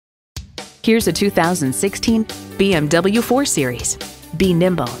Here's a 2016 BMW 4 Series. Be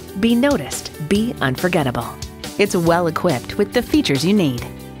nimble, be noticed, be unforgettable. It's well equipped with the features you need: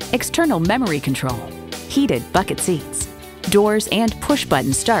 external memory control, heated bucket seats, doors and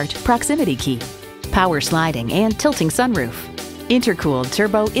push-button start proximity key, power sliding and tilting sunroof, intercooled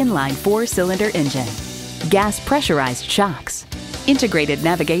turbo inline 4-cylinder engine, gas pressurized shocks, integrated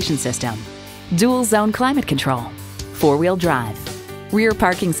navigation system, dual zone climate control, 4-wheel drive, rear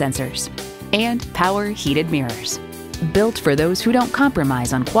parking sensors, and power heated mirrors. Built for those who don't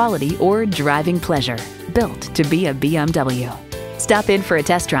compromise on quality or driving pleasure. Built to be a BMW. Stop in for a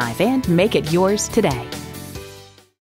test drive and make it yours today.